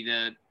obviously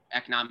the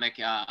economic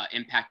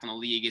impact on the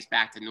league is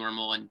back to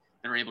normal and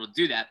they're able to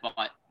do that.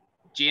 But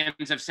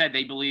GMs have said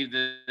they believe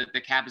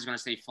the cap is going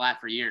to stay flat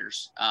for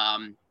years.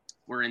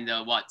 We're in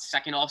the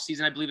second off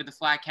season, I believe, at the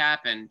flat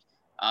cap, and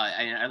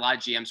a lot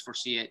of GMs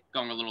foresee it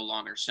going a little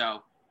longer.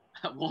 So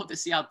we'll have to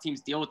see how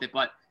teams deal with it.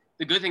 But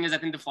the good thing is I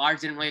think the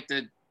Flyers didn't really have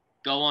to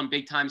go on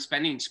big time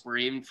spending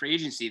spree in free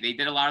agency. They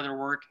did a lot of their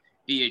work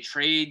via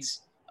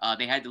trades.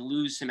 They had to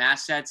lose some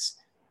assets.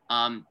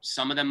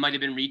 Some of them might have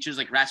been reaches,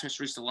 like Rasmus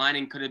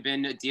Ristolainen could have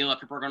been a deal that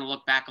people are going to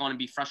look back on and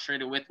be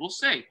frustrated with. We'll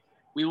see.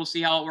 We will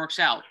see how it works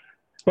out.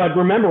 But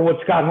remember what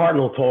Scott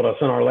Hartnell told us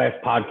on our last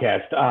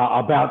podcast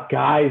about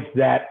guys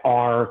that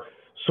are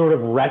sort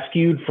of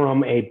rescued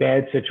from a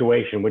bad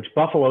situation, which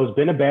Buffalo's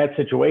been a bad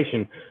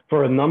situation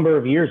for a number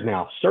of years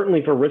now,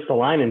 certainly for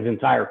Ristolainen's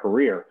entire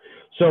career.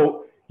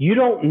 So you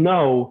don't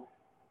know.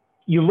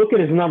 You look at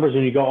his numbers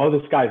and you go, oh,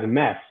 this guy's a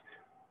mess.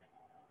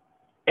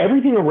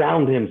 Everything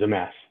around him's a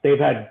mess. They've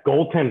had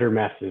goaltender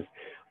messes,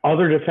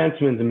 other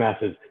defensemen's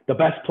messes. The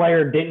best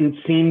player didn't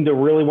seem to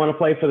really want to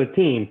play for the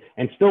team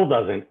and still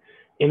doesn't,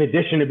 in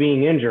addition to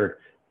being injured.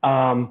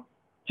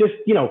 Just,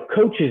 you know,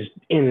 coaches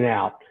in and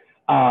out.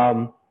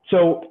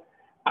 So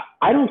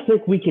I don't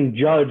think we can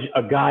judge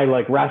a guy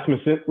like Rasmus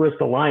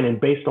Ristolainen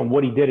based on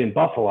what he did in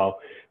Buffalo,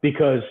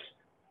 because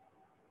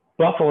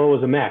Buffalo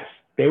was a mess.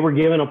 They were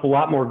giving up a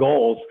lot more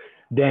goals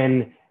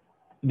than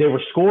they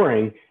were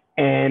scoring.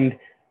 And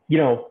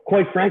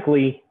quite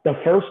frankly, the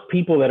first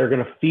people that are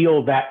going to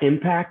feel that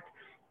impact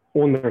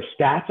on their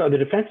stats are the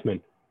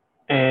defensemen.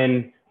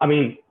 And I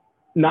mean,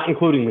 not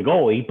including the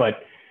goalie,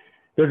 but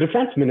they're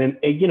defensemen.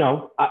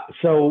 And,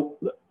 so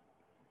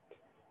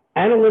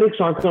analytics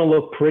aren't going to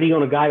look pretty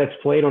on a guy that's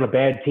played on a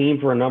bad team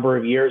for a number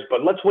of years,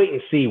 but let's wait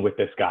and see with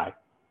this guy.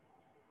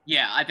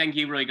 Yeah, I think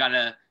you really got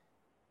to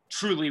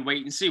truly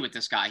wait and see with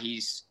this guy.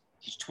 He's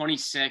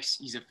 26.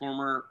 He's a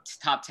former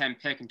top 10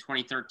 pick in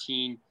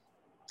 2013.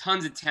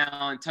 Tons of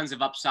talent, tons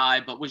of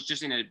upside, but was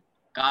just in a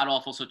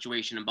god-awful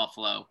situation in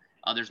Buffalo.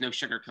 There's no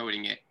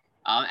sugarcoating it.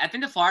 I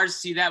think the Flyers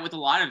see that with a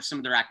lot of some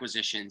of their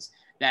acquisitions,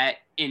 that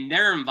in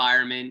their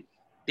environment,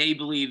 they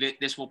believe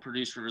this will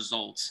produce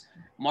results.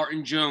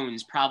 Martin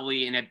Jones,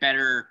 probably in a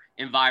better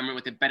environment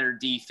with a better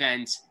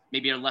defense,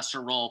 maybe a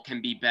lesser role,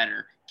 can be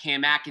better.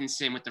 Cam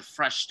Atkinson with a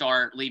fresh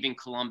start, leaving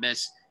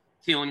Columbus,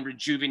 feeling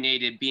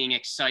rejuvenated, being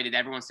excited.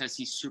 Everyone says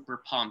he's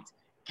super pumped,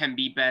 can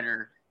be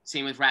better.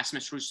 Same with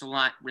Rasmus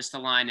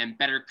Ristolainen,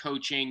 better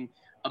coaching,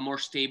 a more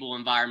stable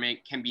environment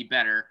can be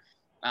better.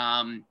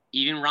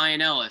 Even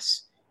Ryan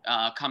Ellis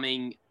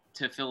coming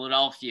to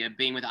Philadelphia,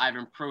 being with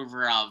Ivan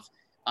Provorov,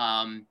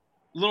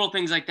 little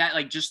things like that,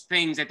 like just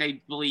things that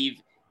they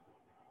believe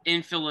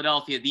in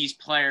Philadelphia, these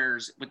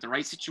players with the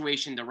right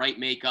situation, the right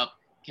makeup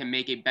can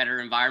make a better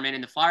environment.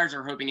 And the Flyers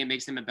are hoping it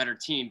makes them a better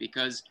team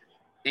because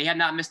they had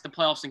not missed the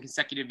playoffs in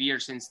consecutive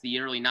years since the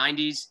early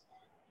 90s.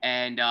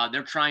 And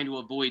they're trying to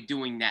avoid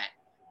doing that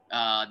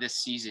this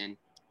season.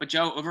 But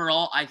Joe,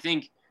 overall, I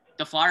think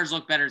the Flyers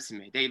look better to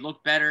me. They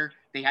look better.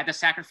 They had to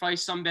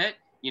sacrifice some bit,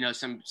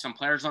 some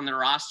players on their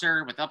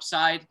roster with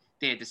upside.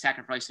 They had to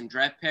sacrifice some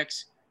draft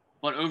picks.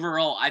 But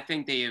overall, I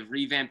think they have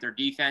revamped their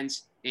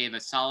defense. They have a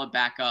solid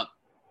backup.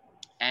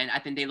 And I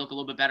think they look a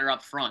little bit better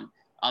up front.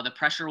 The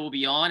pressure will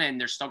be on, and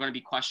there's still going to be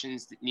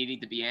questions that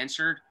needing to be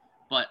answered.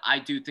 But I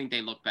do think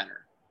they look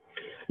better.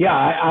 Yeah,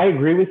 I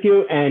agree with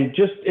you. And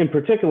just in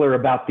particular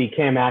about the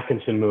Cam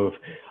Atkinson move.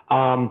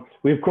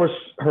 We, of course,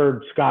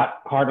 heard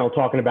Scott Hartnell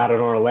talking about it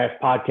on our last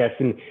podcast.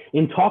 And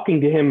in talking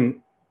to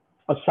him,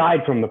 aside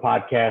from the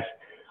podcast,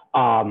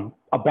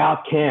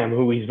 about Cam,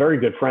 who he's very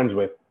good friends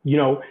with,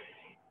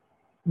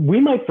 we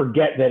might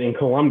forget that in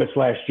Columbus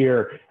last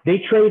year,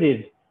 they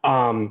traded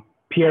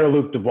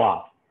Pierre-Luc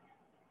Dubois,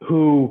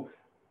 who,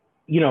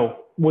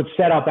 would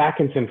set up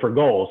Atkinson for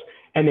goals.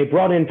 And they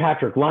brought in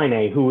Patrick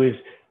Laine, who is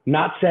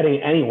not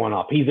setting anyone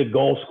up. He's a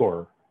goal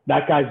scorer.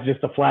 That guy's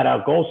just a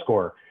flat-out goal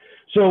scorer.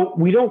 So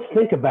we don't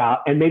think about,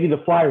 and maybe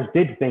the Flyers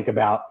did think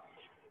about,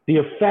 the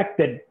effect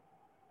that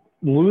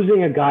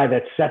losing a guy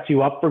that sets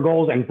you up for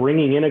goals and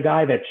bringing in a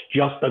guy that's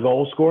just a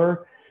goal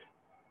scorer,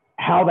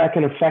 how that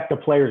can affect a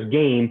player's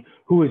game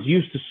who is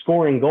used to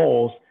scoring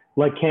goals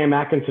like Cam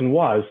Atkinson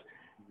was.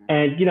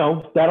 And,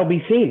 that'll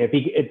be seen.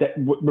 It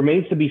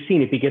remains to be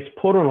seen if he gets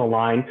put on a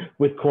line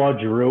with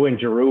Claude Giroux and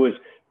Giroux is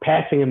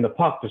passing him the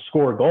puck to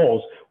score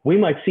goals. We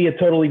might see a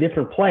totally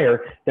different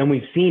player than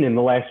we've seen in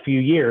the last few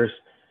years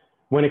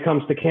when it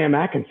comes to Cam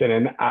Atkinson.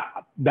 And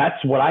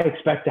that's what I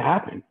expect to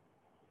happen.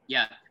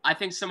 Yeah, I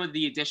think some of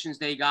the additions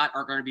they got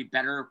are going to be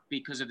better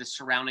because of the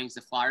surroundings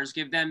the Flyers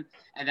give them.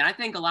 And then I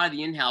think a lot of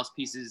the in-house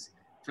pieces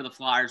for the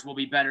Flyers will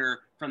be better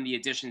from the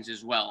additions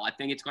as well. I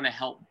think it's going to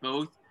help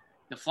both.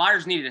 The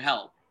Flyers needed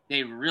help.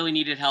 They really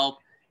needed help.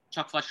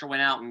 Chuck Fletcher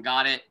went out and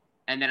got it.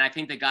 And then I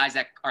think the guys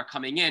that are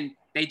coming in,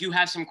 they do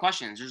have some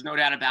questions. There's no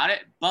doubt about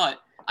it.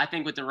 But I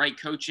think with the right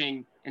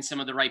coaching and some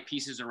of the right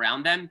pieces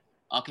around them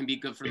can be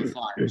good for the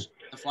Flyers.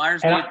 The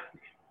Flyers need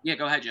 – yeah,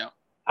 go ahead, Joe.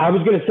 I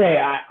was going to say,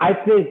 I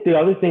think the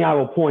other thing I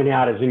will point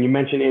out is, and you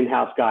mentioned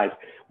in-house guys,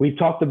 we've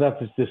talked about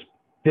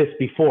this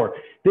before.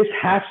 This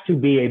has to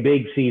be a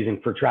big season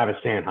for Travis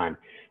Sanheim.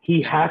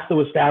 He has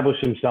to establish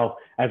himself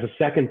as a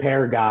second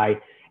pair guy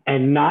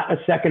and not a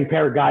second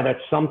pair guy that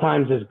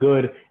sometimes is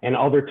good and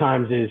other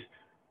times is,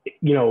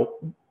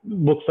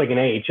 looks like an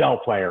AHL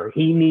player.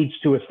 He needs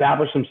to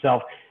establish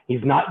himself.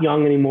 He's not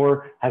young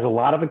anymore, has a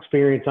lot of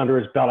experience under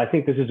his belt. I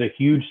think this is a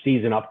huge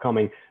season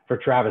upcoming for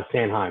Travis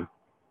Sanheim.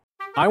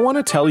 I want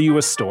to tell you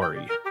a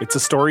story. It's a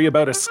story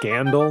about a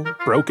scandal,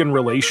 broken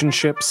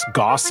relationships,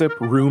 gossip,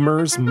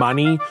 rumors,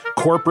 money,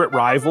 corporate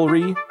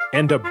rivalry,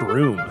 and a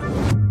broom.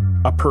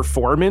 A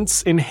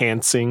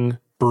performance-enhancing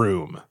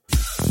broom.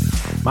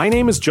 My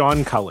name is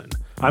John Cullen.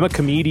 I'm a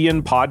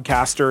comedian,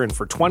 podcaster, and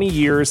for 20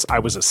 years, I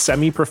was a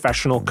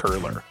semi-professional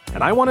curler.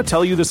 And I want to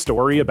tell you the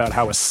story about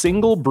how a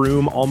single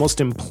broom almost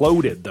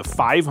imploded the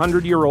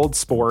 500-year-old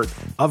sport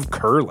of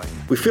curling.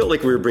 We felt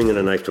like we were bringing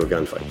a knife to a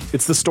gunfight.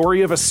 It's the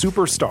story of a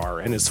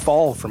superstar and his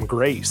fall from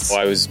grace.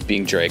 Well, I was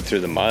being dragged through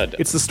the mud.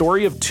 It's the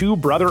story of two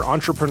brother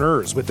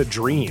entrepreneurs with a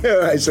dream.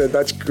 I said,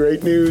 that's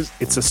great news.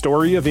 It's a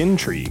story of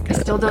intrigue. I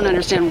still don't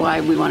understand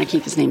why we want to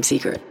keep his name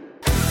secret.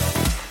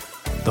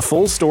 The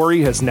full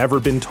story has never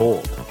been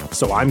told,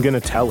 so I'm going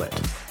to tell it.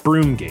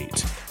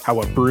 Broomgate,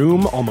 how a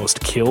broom almost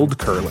killed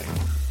curling.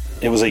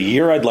 It was a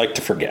year I'd like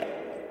to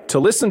forget. To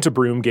listen to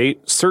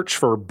Broomgate, search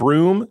for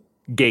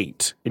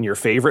Broomgate in your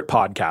favorite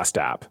podcast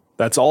app.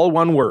 That's all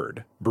one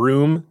word,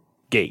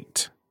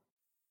 Broomgate.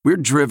 We're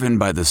driven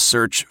by the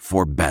search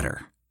for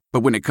better.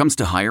 But when it comes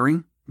to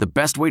hiring, the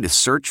best way to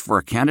search for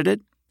a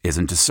candidate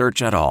isn't to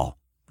search at all.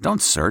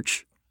 Don't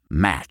search.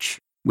 Match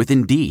with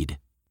Indeed.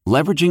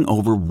 Leveraging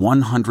over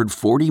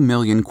 140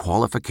 million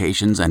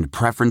qualifications and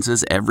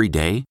preferences every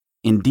day,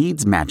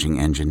 Indeed's matching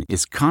engine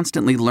is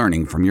constantly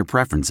learning from your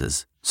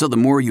preferences. So the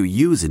more you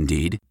use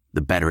Indeed,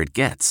 the better it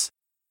gets.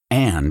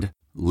 And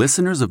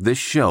listeners of this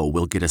show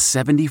will get a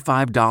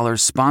 $75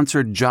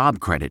 sponsored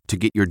job credit to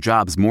get your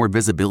jobs more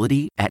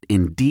visibility at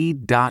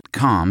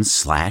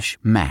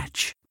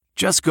Indeed.com/match.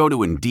 Just go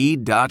to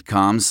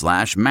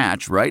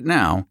Indeed.com/match right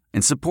now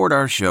and support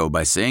our show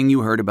by saying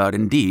you heard about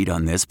Indeed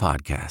on this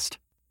podcast.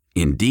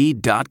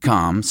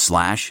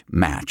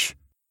 Indeed.com/match.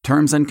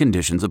 Terms and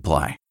conditions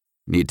apply.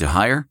 Need to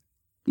hire?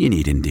 You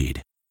need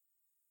Indeed.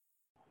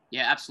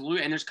 Yeah,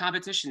 absolutely. And there's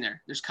competition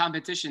there. There's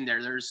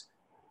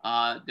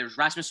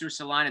Rasmus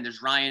Ristolainen and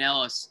there's Ryan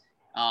Ellis.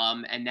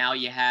 And now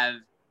you have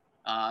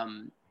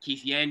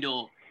Keith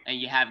Yandle, and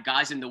you have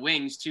guys in the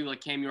wings too,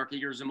 like Cam York,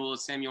 Igor Zamula,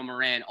 Samuel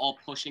Moran, all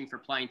pushing for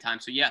playing time.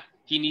 So yeah,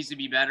 he needs to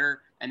be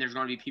better, and there's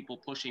going to be people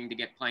pushing to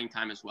get playing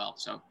time as well.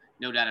 So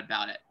no doubt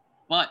about it.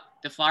 But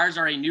the Flyers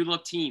are a new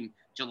look team.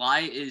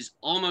 July is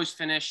almost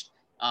finished.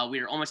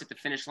 We are almost at the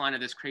finish line of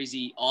this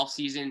crazy off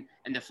season,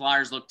 and the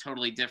Flyers look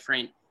totally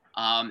different.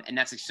 And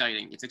that's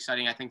exciting. It's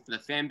exciting, I think, for the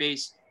fan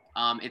base.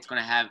 It's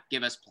going to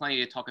give us plenty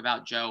to talk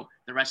about, Joe,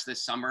 the rest of the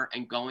summer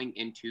and going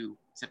into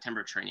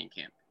September training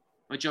camp.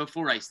 But Joe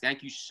Fordyce,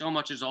 thank you so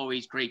much as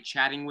always. Great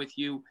chatting with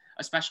you.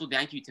 A special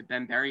thank you to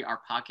Ben Berry, our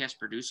podcast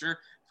producer,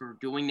 for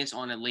doing this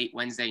on a late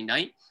Wednesday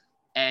night.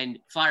 And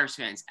Flyers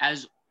fans,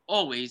 as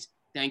always,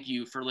 thank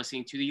you for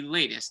listening to the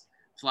latest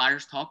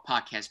Flyers Talk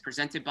podcast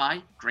presented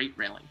by Great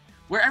Railing.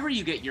 Wherever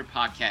you get your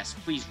podcasts,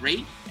 please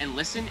rate and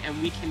listen,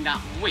 and we cannot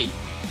wait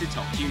to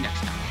talk to you next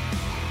time.